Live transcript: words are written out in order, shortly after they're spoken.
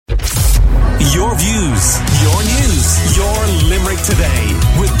Your views, your news, your Limerick Today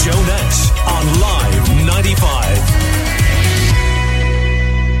with Joe Nash on Live 95.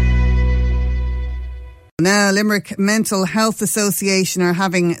 Now, Limerick Mental Health Association are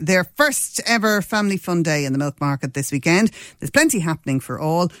having their first ever Family Fun Day in the Milk Market this weekend. There's plenty happening for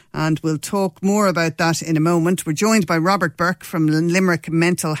all, and we'll talk more about that in a moment. We're joined by Robert Burke from Limerick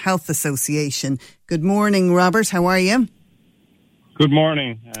Mental Health Association. Good morning, Robert. How are you? Good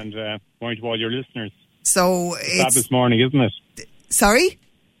morning, and morning to all your listeners. So it's a fabulous morning, isn't it? Sorry?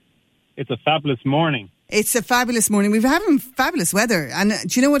 It's a fabulous morning. It's a fabulous morning. We've having fabulous weather, and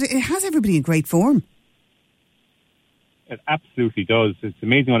do you know what? It has everybody in great form. It absolutely does. It's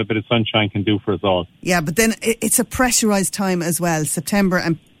amazing what a bit of sunshine can do for us all. Yeah, but then it's a pressurised time as well, September,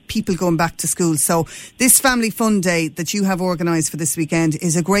 and people going back to school. So this Family Fun Day that you have organised for this weekend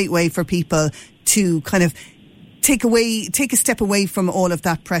is a great way for people to kind of take a step away from all of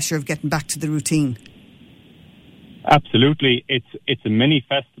that pressure of getting back to the routine. Absolutely. It's a mini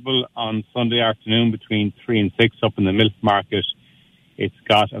festival on Sunday afternoon between 3 and 6 up in the Milk Market. It's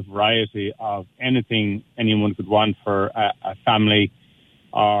got a variety of anything anyone could want for a family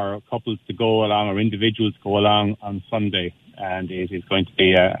or couples to go along or individuals to go along on Sunday. And it is going to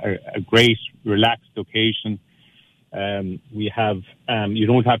be a great, relaxed occasion. We have, you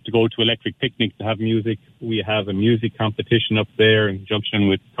don't have to go to Electric Picnic to have music. We have a music competition up there in conjunction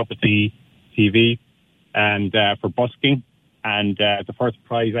with Cup of Tea TV and for busking. And the first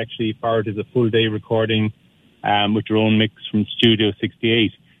prize actually for it is a full day recording with your own mix from Studio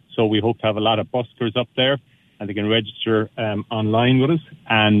 68. So we hope to have a lot of buskers up there, and they can register online with us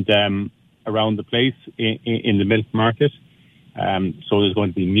and around the place in the Milk Market. So there's going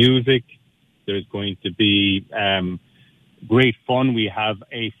to be music. There's going to be great fun. We have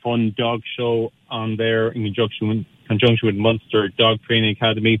a fun dog show on there in conjunction with Munster Dog Training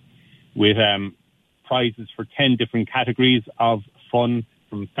Academy with prizes for 10 different categories of fun,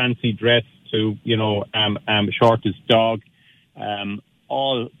 from fancy dress to, shortest dog.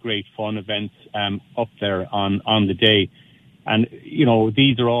 All great fun events up there on the day. And,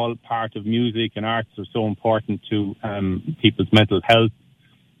 these are all part of music, and arts are so important to people's mental health.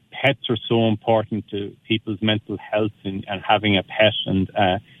 Pets are so important to people's mental health and having a pet, and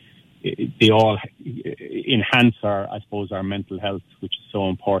they all enhance our mental health, which is so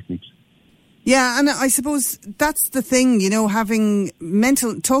important. Yeah, and I suppose that's the thing,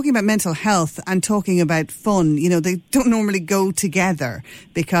 talking about mental health and talking about fun, they don't normally go together,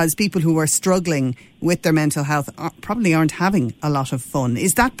 because people who are struggling with their mental health probably aren't having a lot of fun.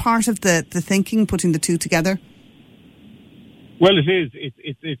 Is that part of the thinking, putting the two together? Well, it is.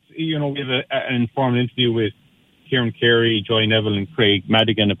 It's we have an informed interview with Kieran Carey, Joy Neville and Craig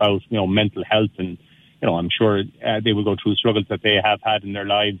Madigan about, mental health, and, I'm sure they will go through struggles that they have had in their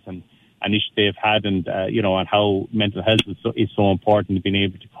lives and issues they've had, and and how mental health is so important to being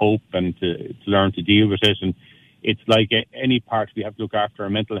able to cope and to learn to deal with it. And it's like any part, we have to look after our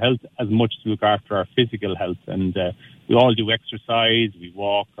mental health as much as we look after our physical health. And we all do exercise, we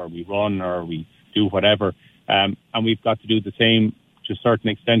walk or we run or we do whatever, and we've got to do the same to a certain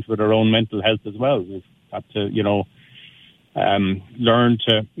extent with our own mental health as well. We've got to learn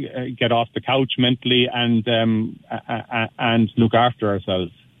to get off the couch mentally and look after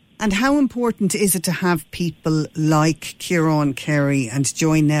ourselves. And how important is it to have people like Kieran Carey and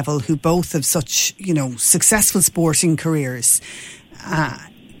Joy Neville, who both have such, successful sporting careers,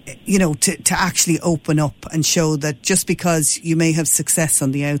 to actually open up and show that just because you may have success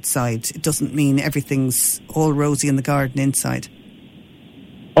on the outside, it doesn't mean everything's all rosy in the garden inside?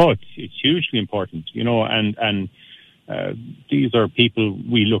 Oh, it's hugely important, and these are people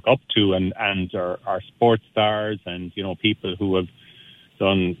we look up to and are sports stars, and, people who have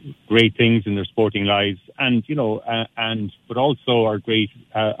done great things in their sporting lives, and but also are great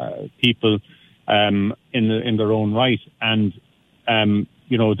people in their own right, and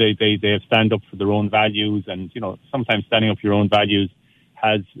they stand up for their own values, and sometimes standing up for your own values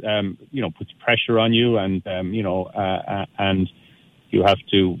has puts pressure on you, and and you have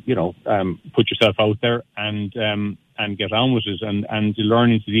to put yourself out there and get on with it, and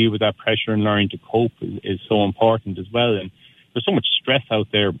learning to deal with that pressure and learning to cope is so important as well. And there's so much stress out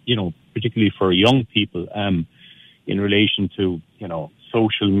there, particularly for young people, in relation to,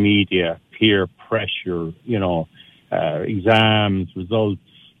 social media, peer pressure, exams, results,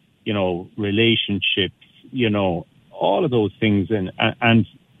 relationships, all of those things. And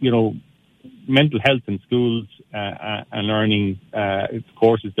mental health in schools and learning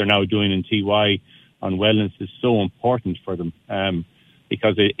courses they're now doing in TY on wellness is so important for them.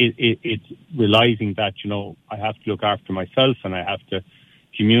 Because it's realizing that, I have to look after myself, and I have to,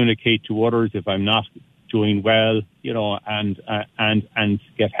 communicate to others if I'm not doing well, and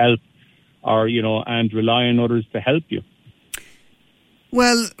get help, or, and rely on others to help you.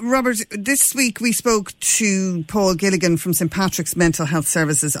 Well, Robert, this week we spoke to Paul Gilligan from St. Patrick's Mental Health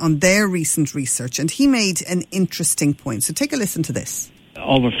Services on their recent research, and he made an interesting point. So take a listen to this.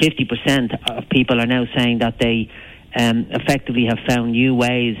 Over 50% of people are now saying that they effectively have found new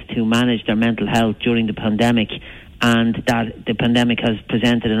ways to manage their mental health during the pandemic, and that the pandemic has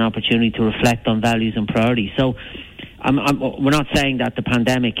presented an opportunity to reflect on values and priorities. So we're not saying that the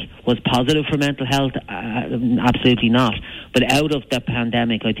pandemic was positive for mental health, absolutely not. But out of the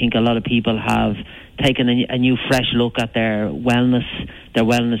pandemic, I think a lot of people have taken a new fresh look at their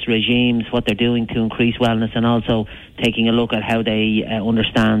wellness regimes, what they're doing to increase wellness, and also taking a look at how they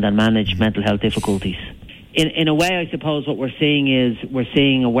understand and manage mental health difficulties. In a way, I suppose what we're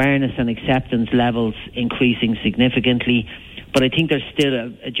seeing awareness and acceptance levels increasing significantly. But I think there's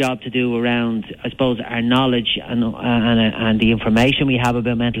still a job to do around, I suppose, our knowledge and the information we have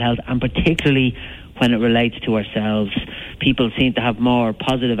about mental health, and particularly when it relates to ourselves. People seem to have more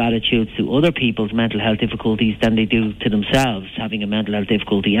positive attitudes to other people's mental health difficulties than they do to themselves having a mental health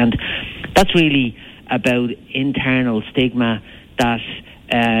difficulty. And that's really about internal stigma that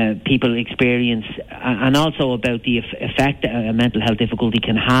people experience, and also about the effect a mental health difficulty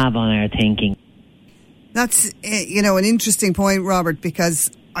can have on our thinking. That's, an interesting point, Robert,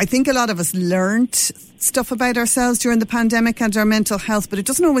 because I think a lot of us learnt stuff about ourselves during the pandemic and our mental health, but it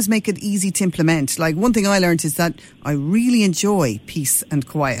doesn't always make it easy to implement. Like, one thing I learnt is that I really enjoy peace and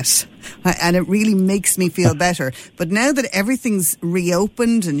quiet, and it really makes me feel better. But now that everything's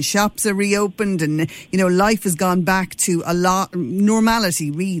reopened and shops are reopened and, life has gone back to a lot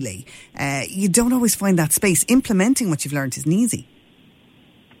normality, really, you don't always find that space. Implementing what you've learnt isn't easy.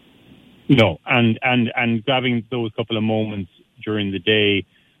 No, and grabbing those couple of moments during the day,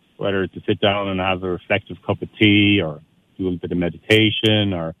 whether to sit down and have a reflective cup of tea, or do a bit of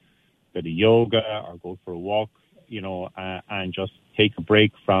meditation, or a bit of yoga, or go for a walk, and just take a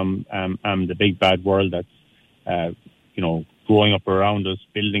break from the big bad world that's, growing up around us.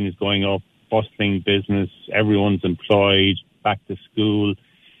 Buildings going up, bustling business, everyone's employed, back to school.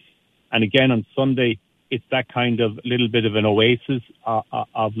 And again, on Sunday, it's that kind of little bit of an oasis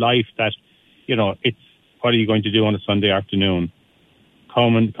of life that, it's what are you going to do on a Sunday afternoon?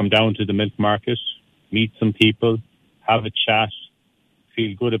 Come down to the milk market, meet some people, have a chat,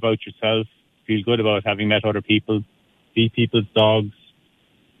 feel good about yourself, feel good about having met other people, be people's dogs.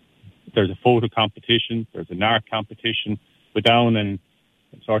 There's a photo competition, there's an art competition. Go down and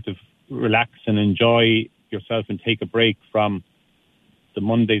sort of relax and enjoy yourself and take a break from the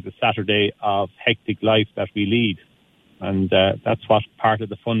Monday to Saturday of hectic life that we lead. And that's what part of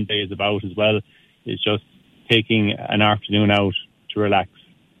the fun day is about as well, is just taking an afternoon out to relax.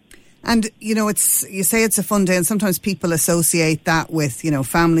 And, you say it's a fun day, and sometimes people associate that with,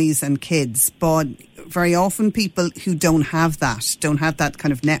 families and kids. But very often people who don't have that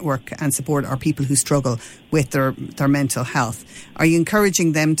kind of network and support, are people who struggle with their mental health. Are you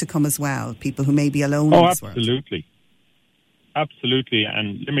encouraging them to come as well, people who may be alone in this world? Absolutely. Absolutely.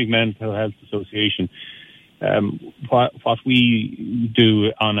 And Limerick Mental Health Association, what we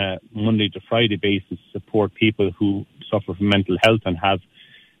do on a Monday to Friday basis, support people who suffer from mental health and have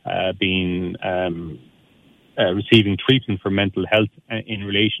been receiving treatment for mental health in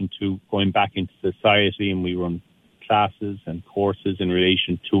relation to going back into society. And we run classes and courses in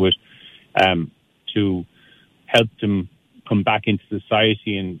relation to it, to help them come back into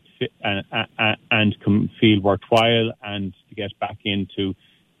society and feel worthwhile, and to get back into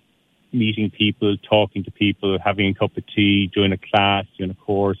meeting people, talking to people, having a cup of tea, doing a class, doing a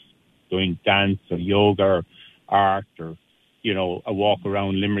course, doing dance or yoga or art, or, a walk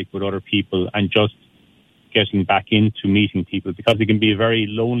around Limerick with other people, and just getting back into meeting people, because it can be a very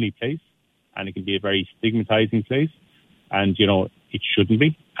lonely place and it can be a very stigmatizing place, and, it shouldn't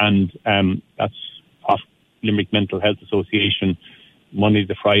be. And that's what Limerick Mental Health Association Monday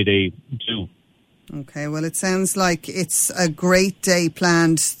to Friday do. Okay, well, it sounds like it's a great day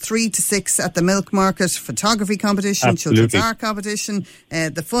planned. 3 to 6 at the Milk Market, photography competition, Absolutely. children's art competition,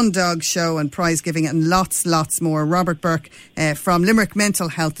 the Fun Dog Show and prize giving, and lots more. Robert Burke from Limerick Mental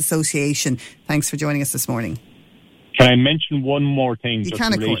Health Association, thanks for joining us this morning. Can I mention one more thing? You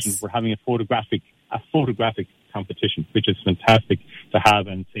can, of course. We're having a photographic competition, which is fantastic to have,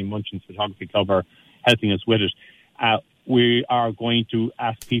 and St. Munchin's Photography Club are helping us with it. We are going to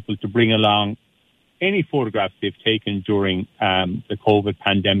ask people to bring along any photographs they've taken during the COVID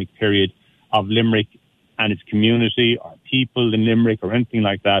pandemic period of Limerick and its community, or people in Limerick, or anything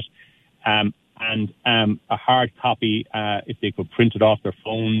like that. And and a hard copy, if they could print it off their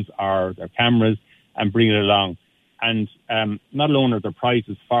phones or their cameras and bring it along. And not alone are there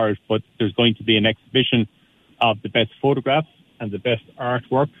prizes for it, but there's going to be an exhibition of the best photographs and the best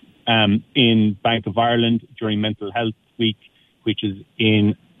artwork in Bank of Ireland during Mental Health Week, which is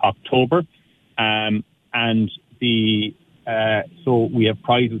in October. So we have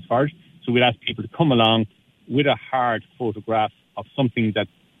prizes for it. So we'd ask people to come along with a hard photograph of something that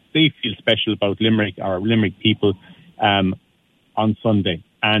they feel special about Limerick or Limerick people on Sunday.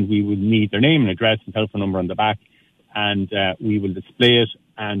 And we will need their name and address and telephone number on the back. And we will display it,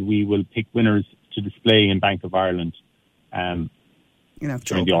 and we will pick winners to display in Bank of Ireland during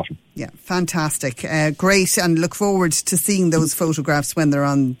the autumn. Yeah, fantastic. Great, and look forward to seeing those photographs when they're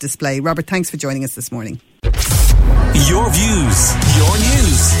on display. Robert, thanks for joining us this morning. Your views, your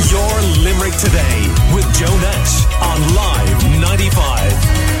news, your Limerick Today with Joe Nash on Live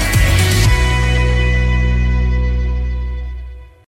 95.